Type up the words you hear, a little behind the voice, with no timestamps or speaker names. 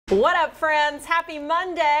What up, friends? Happy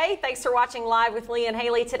Monday. Thanks for watching Live with Lee and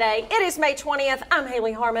Haley today. It is May 20th. I'm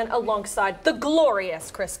Haley Harmon alongside the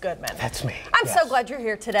glorious Chris Goodman. That's me. I'm so glad you're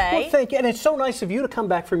here today. Well, thank you. And it's so nice of you to come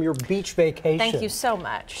back from your beach vacation. Thank you so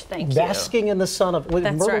much. Thank you. Basking in the sun of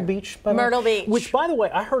Myrtle Beach. Myrtle Beach. Which, by the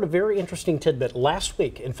way, I heard a very interesting tidbit last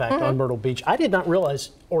week, in fact, on Myrtle Beach. I did not realize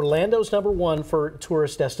Orlando's #1 for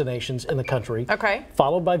tourist destinations in the country. Okay.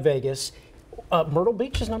 Followed by Vegas. Myrtle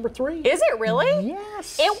Beach is #3. Is it really?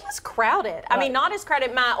 Yes. It was crowded. I mean, not as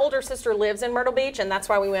crowded. My older sister lives in Myrtle Beach, and that's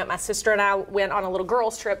why we went. My sister and I went on a little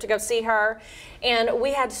girls' trip to go see her, and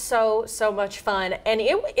we had so much fun. And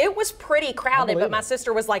it was pretty crowded, but my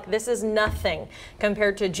sister was like, "This is nothing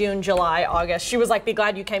compared to June, July, August." She was like, "Be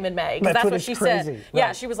glad you came in May," because that's what she said. Right.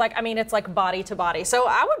 Yeah, she was like, "I mean, it's like body to body." So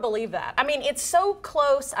I would believe that. I mean, it's so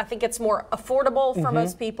close. I think it's more affordable for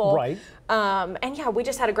most people. Right. And yeah, we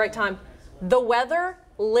just had a great time. The weather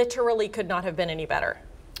literally could not have been any better.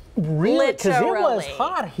 Really? Because it was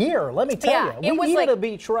hot here, let me tell you. We needed a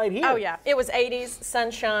beach right here. Oh, yeah. It was 80s,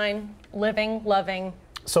 sunshine, living, loving.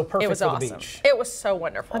 So perfect it was for awesome. the beach. It was so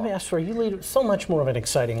wonderful. I mean, I swear, you lead so much more of an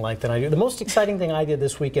exciting life than I do. The most exciting thing I did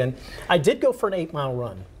this weekend, I did go for an 8-mile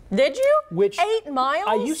run. Did you? Which 8 miles?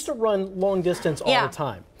 I used to run long distance all the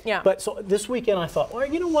time. Yeah. But so this weekend I thought, well,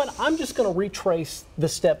 you know what? I'm just going to retrace the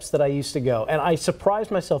steps that I used to go. And I surprised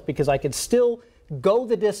myself because I could still go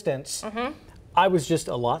the distance. I was just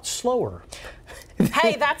a lot slower.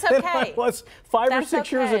 Hey, that's okay. Than I was 5 or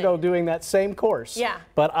 6 years ago doing that same course. Yeah.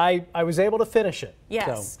 But I was able to finish it.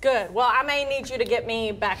 Yes, good. Well, I may need you to get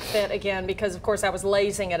me back fit again because, of course, I was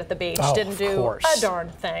lazing it at the beach. Didn't do a darn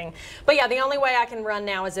thing. But yeah, the only way I can run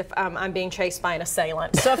now is if I'm being chased by an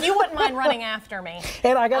assailant. So if you wouldn't mind running after me.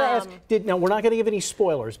 And I got to ask, now we're not going to give any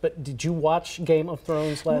spoilers, but did you watch Game of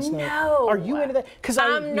Thrones last night? No. Are you into that? Because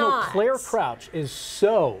I'm not. Claire Crouch is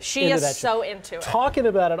so She into is that so into it. Talking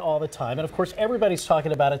about it all the time. And of course, everybody's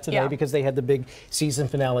talking about it today because they had the big season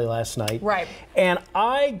finale last night. Right. And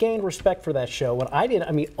I gained respect for that show when I did,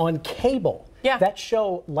 I mean, on cable. Yeah. That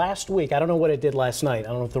show last week, I don't know what it did last night. I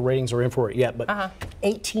don't know if the ratings are in for it yet, but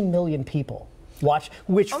 18 million people watch,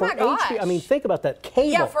 which for HBO, I mean, think about that. Cable.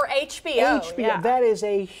 Yeah, for HBO. That is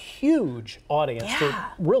a huge audience for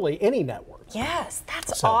really any network. Yes,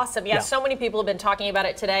 that's awesome. Yeah, so many people have been talking about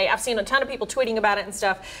it today. I've seen a ton of people tweeting about it and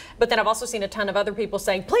stuff, but then I've also seen a ton of other people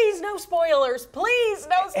saying, please no spoilers, please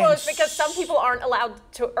no spoilers, because some people aren't allowed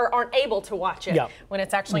to or aren't able to watch it when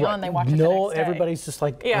it's actually on. They watch it the next day. Everybody's just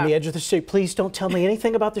like on the edge of the seat. Please don't tell me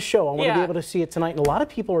anything about the show. I want to be able to see it tonight. And a lot of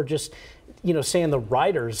people are just, you know, saying the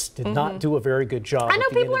writers did not do a very good job. I know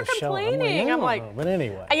people are complaining. I'm like, but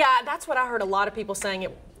anyway. Yeah, that's what I heard. A lot of people saying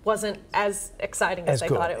it wasn't as exciting as they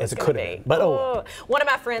thought it was going to be. But one of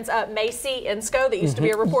my friends, Macy Insco, that used to be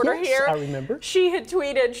a reporter here, I remember. She had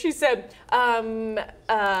tweeted. She said,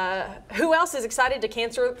 "Who else is excited to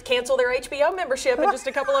cancel their HBO membership in just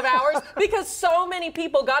a couple of hours because so many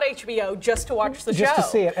people got HBO just to watch the show, just to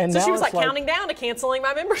see it." And so now she was like counting down to canceling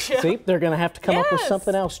my membership. See, they're going to have to come up with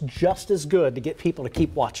something else just as good to get people to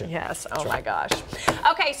keep watching. Yes. Oh my gosh.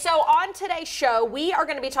 Okay, so on today's show, we are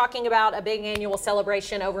going to be talking about a big annual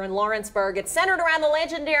celebration over in Lawrenceburg. It's centered around the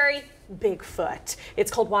legendary Bigfoot.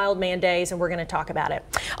 It's called Wild Man Days, and we're going to talk about it.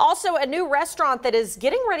 Also, a new restaurant that is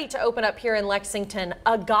getting ready to open up here in Lexington,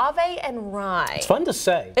 Agave and Rye. It's fun to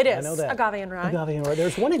say. It is. I know that. Agave and Rye. Agave and Rye.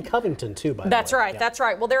 There's one in Covington, too, by the way. That's right. That's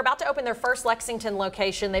right. Well, they're about to open their first Lexington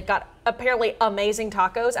location. They've got apparently amazing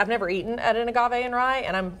tacos. I've never eaten at an Agave and Rye,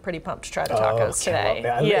 and I'm pretty pumped to try the tacos today.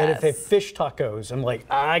 And if they fish tacos, I'm like,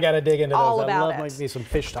 I got to dig into those. I love me some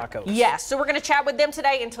fish tacos. Yes. So we're going to chat with them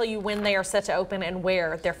today and tell you when they are set to open and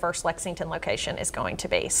where their first Lexington location is going to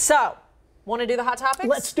be. So, want to do the hot topics?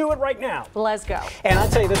 Let's do it right now. Let's go. And I'll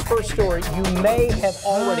tell you this first story, you may have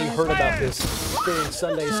already heard about this during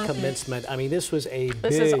Sunday's commencement. I mean, this was a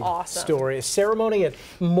big story. A ceremony at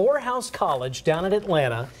Morehouse College down in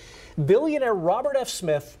Atlanta. Billionaire Robert F.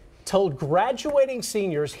 Smith told graduating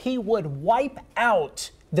seniors he would wipe out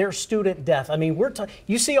their student debt. I mean,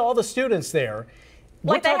 you see all the students there.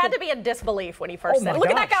 Like, they had to be in disbelief when he first said it. Look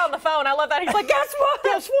at that guy on the phone. I love that. He's like, guess what?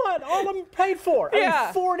 Guess what? All of them paid for. I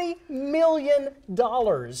mean, $40 million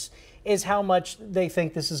is how much they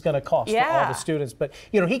think this is going to cost for all the students. But,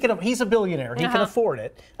 you know, he's a billionaire. He can afford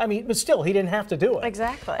it. I mean, but still, he didn't have to do it.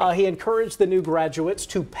 Exactly. He encouraged the new graduates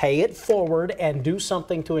to pay it forward and do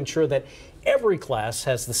something to ensure that every class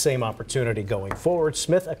has the same opportunity going forward.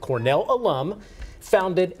 Smith, a Cornell alum,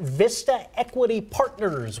 founded Vista Equity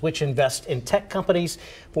Partners, which invest in tech companies.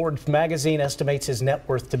 Forbes magazine estimates his net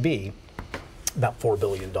worth to be about $4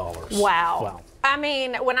 billion. Wow. I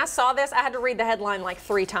mean, when I saw this, I had to read the headline like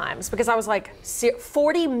 3 times because I was like,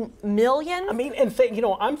 40 million? I mean, and you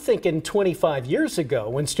know, I'm thinking 25 years ago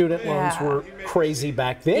when student loans were crazy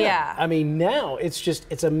back then. Yeah. I mean, now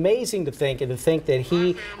it's amazing to think, and to think that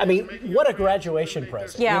I mean, what a graduation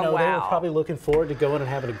present. Yeah, you know, wow. They were probably looking forward to going and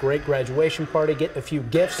having a great graduation party, getting a few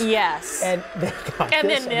gifts. Yes. And they got and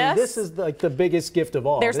this. then I mean, this is like the biggest gift of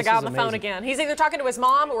all. There's this the guy on the amazing. phone again. He's either talking to his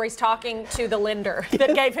mom or he's talking to the lender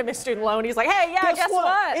that gave him his student loan. He's like, hey, yeah, guess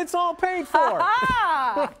what? It's all paid for.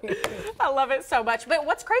 I love it so much. But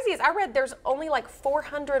what's crazy is I read there's only like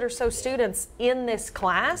 400 or so students in this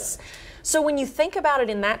class. So when you think about it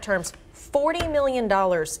in that terms, $40 million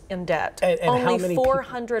in debt, and only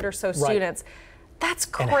 400 or so students. Right. That's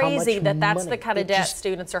crazy that's the kind of debt just,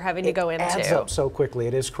 students are having to go into. It adds up so quickly.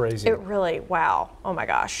 It is crazy. It really, wow. Oh my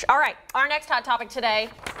gosh. All right, our next hot topic today,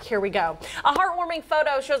 here we go. A heartwarming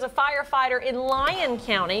photo shows a firefighter in Lyon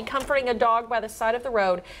County comforting a dog by the side of the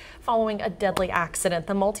road following a deadly accident.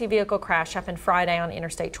 The multi-vehicle crash happened Friday on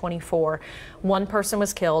Interstate 24. One person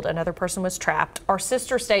was killed, another person was trapped. Our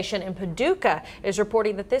sister station in Paducah is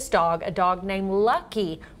reporting that this dog, a dog named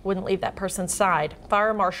Lucky, wouldn't leave that person's side.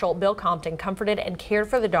 Fire Marshal Bill Compton comforted and cared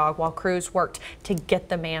for the dog while crews worked to get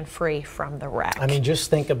the man free from the wreck. I mean,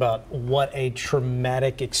 just think about what a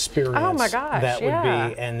traumatic experience that would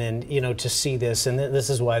be, and then, you know, to see this, and this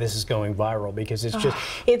is why this is going viral, because it's just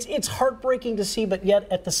it's heartbreaking to see, but yet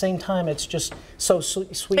at the same time it's just so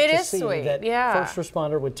sweet to see that first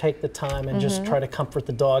responder would take the time and just try to comfort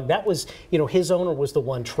the dog. That was, you know, his owner was the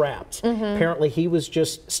one trapped. Apparently he was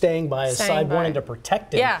just staying by his side, wanting to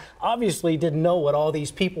protect him. Obviously didn't know what all these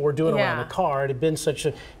people were doing around the car. It had been such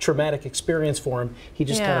a traumatic experience for him. He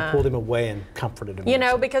just kind of pulled him away and comforted him. You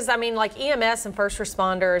know, because I mean, like EMS and first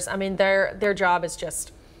responders, I mean, their job is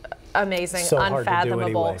just amazing, so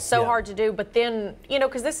unfathomable, anyway. so hard to do. But then, you know,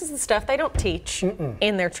 because this is the stuff they don't teach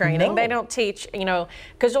in their training. They don't teach, you know,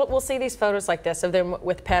 because we'll see these photos like this of them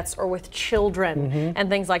with pets or with children and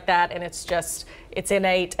things like that, and it's just, it's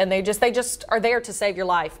innate, and they just are there to save your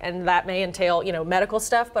life, and that may entail, you know, medical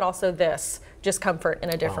stuff, but also this. Just comfort in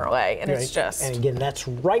a different way, and it's just. And again, that's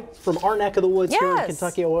right from our neck of the woods here in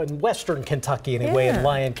Kentucky, or in western Kentucky anyway, in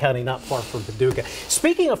Lyon County, not far from Paducah.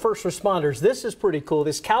 Speaking of first responders, this is pretty cool.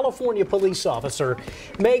 This California police officer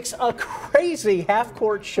makes a crazy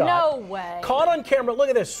half-court shot. No way. Caught on camera. Look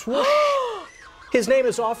at this. Swoosh. His name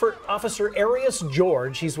is Officer Arius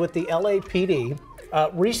George. He's with the LAPD.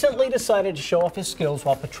 Recently decided to show off his skills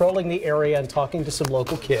while patrolling the area and talking to some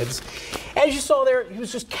local kids. As you saw there, he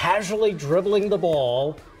was just casually dribbling the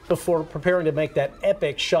ball before preparing to make that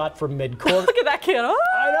epic shot from mid-court. Look at that kid. Oh!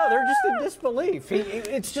 I know, they're just in disbelief.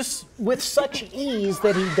 It's just with such ease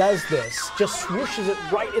that he does this. Just swooshes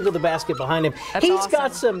it right into the basket behind him. He's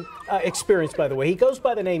got some experience, by the way. He goes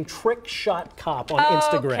by the name Trick Shot Cop on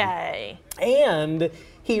Instagram. Okay. And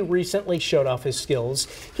he recently showed off his skills.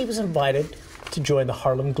 He was invited to join the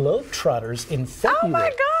Harlem Globetrotters in February. Oh my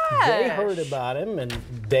gosh! They heard about him and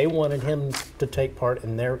they wanted him to take part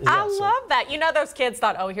in their. I love that. You know, those kids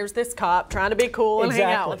thought, oh, here's this cop trying to be cool and hang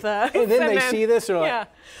out with us. And then they see this and they're like,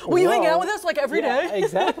 will you hang out with us like every day?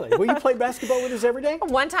 Exactly. Will you play basketball with us every day?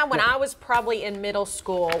 One time when I was probably in middle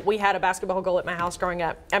school, we had a basketball goal at my house growing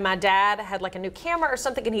up, and my dad had like a new camera or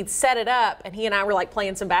something, and he'd set it up, and he and I were like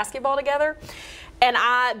playing some basketball together, and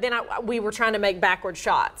we were trying to make backward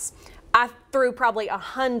shots. I threw probably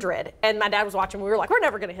 100, and my dad was watching. We were like, we're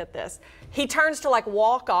never going to hit this. He turns to like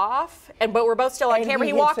walk off, but we're both still on camera.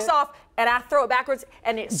 He walks off, and I throw it backwards,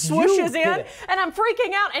 and it swooshes in, and I'm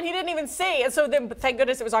freaking out, and he didn't even see. And so then, thank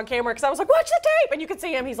goodness it was on camera, because I was like, watch the tape, and you could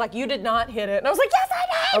see him. He's like, you did not hit it. And I was like, yes,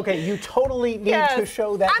 I did. Okay, you totally need to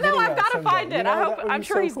show that video. I know, I've got to find it. I'm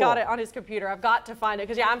sure he's got it on his computer. I've got to find it,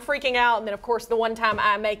 because I'm freaking out, and then of course the one time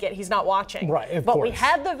I make it, he's not watching. Right, of course. But we course.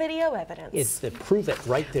 had the video evidence. It's the prove it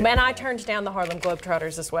right there. Man, I turned down the Harlem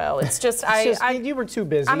Globetrotters as well. It's just, you were too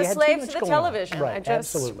busy. I'm a slave to the television. Right,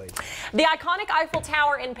 absolutely. The iconic Eiffel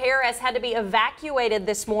Tower in Paris had to be evacuated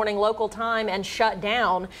this morning local time and shut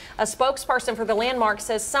down. A spokesperson for the landmark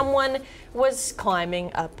says someone was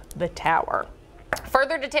climbing up the tower.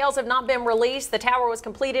 Further details have not been released. The tower was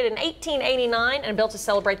completed in 1889 and built to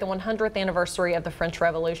celebrate the 100th anniversary of the French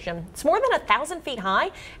Revolution. It's more than 1,000 feet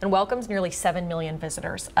high and welcomes nearly 7 million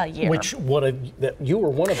visitors a year. You were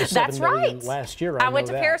one of the 7 million last year. I went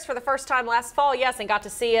to Paris for the first time last fall, yes, and got to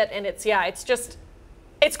see it, and it's just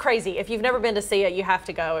It's crazy. If you've never been to see it, you have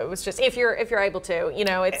to go. It was just, if you're able to, you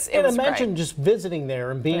know, it was imagine great. just visiting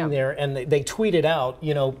there and being there, and they tweeted out,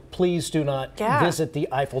 you know, please do not visit the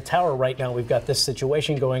Eiffel Tower right now. We've got this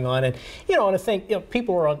situation going on, and you know, and I think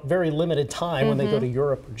people are on very limited time when they go to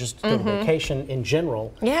Europe or just go to vacation in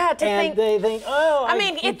general. Yeah, they think, oh, I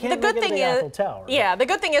mean, the good thing is, Eiffel Tower. Yeah, the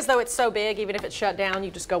good thing is though it's so big, even if it's shut down,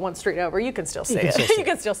 you just go one street over, you can still see it. You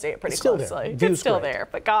can still see it pretty closely. It's still there.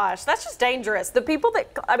 But gosh, that's just dangerous. The people that,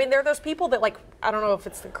 I mean, there are those people that, like, I don't know if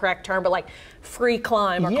it's the correct term, but like free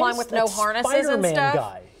climb or climb with no harnesses and stuff.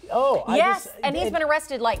 Guy. Oh, yes, and he's been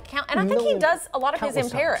arrested like and I think he does a lot of his in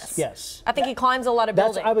Paris. Yes, I think he climbs a lot of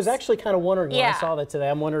buildings. I was actually kind of wondering when I saw that today.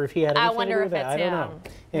 I'm wondering if he had anything to do with that. I don't know.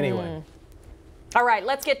 Anyway. All right,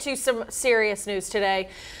 let's get to some serious news today.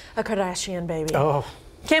 A Kardashian baby. Oh.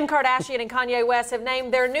 Kim Kardashian and Kanye West have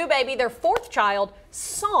named their new baby, their fourth child,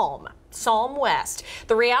 Psalm West.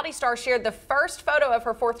 The reality star shared the first photo of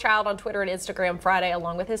her fourth child on Twitter and Instagram Friday,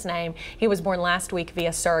 along with his name. He was born last week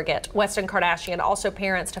via surrogate. West and Kardashian also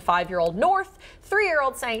parents to 5-year-old North,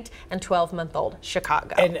 3-year-old Saint, and 12-month-old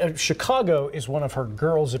Chicago. And Chicago is one of her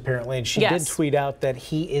girls, apparently, and she did tweet out that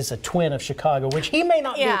he is a twin of Chicago, which he may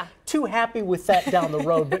not be too happy with that down the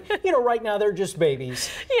road, but, you know, right now they're just babies.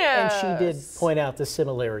 And she did point out the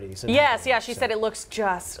similarities. Yes, she said it looks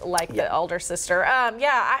just like the older sister. I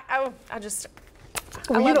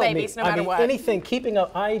love babies no matter what. Anything, keeping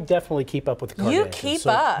up, I definitely keep up with the Kardashians. You keep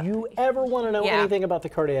up. If you ever want to know anything about the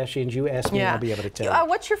Kardashians, you ask me, I'll be able to tell you.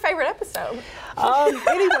 What's your favorite episode?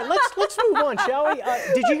 Anyway, let's move on, shall we?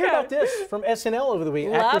 Did you hear about this from SNL over the week?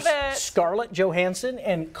 Love Actress Scarlett Johansson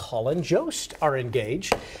and Colin Jost are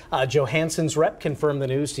engaged. Johansson's rep confirmed the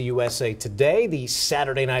news to USA Today. The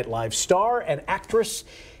Saturday Night Live star and actress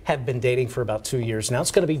have been dating for about 2 years now. It's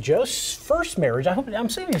going to be Jost's first marriage. I hope I'm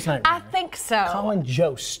saying his name right. I think so. Colin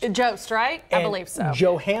Jost. Jost, right? I believe so.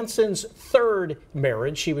 Johansson's third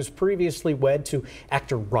marriage. She was previously wed to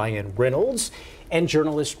actor Ryan Reynolds and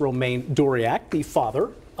journalist Romain Doriac, the father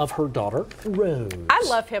of her daughter, Rose. I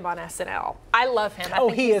love him on SNL. I love him. I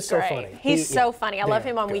think he is so funny. He's so funny. I love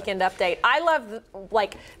him on Weekend Update. I love,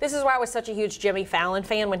 like, this is why I was such a huge Jimmy Fallon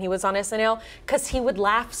fan when he was on SNL, because he would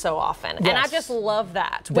laugh so often. And I just love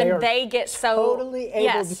that. When they get so totally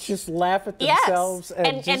able to just laugh at themselves.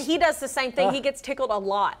 And he does the same thing. He gets tickled a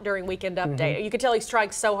lot during Weekend Update. You can tell he's trying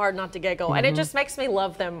so hard not to giggle. And it just makes me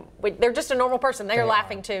love them. They're just a normal person. They're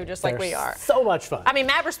laughing too, just like we are. So much fun. I mean,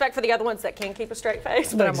 mad respect for the other ones that can keep a straight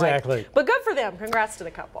face. But exactly. But good for them. Congrats to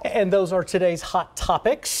the couple. And those are today's hot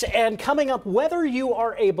topics. And coming up, whether you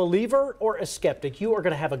are a believer or a skeptic, you are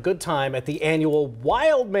going to have a good time at the annual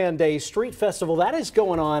Wild Man Day Street Festival. That is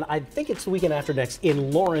going on, I think it's the weekend after next,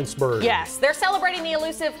 in Lawrenceburg. Yes, they're celebrating the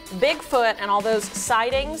elusive Bigfoot and all those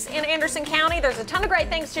sightings in Anderson County. There's a ton of great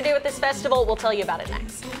things to do at this festival. We'll tell you about it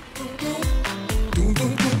next.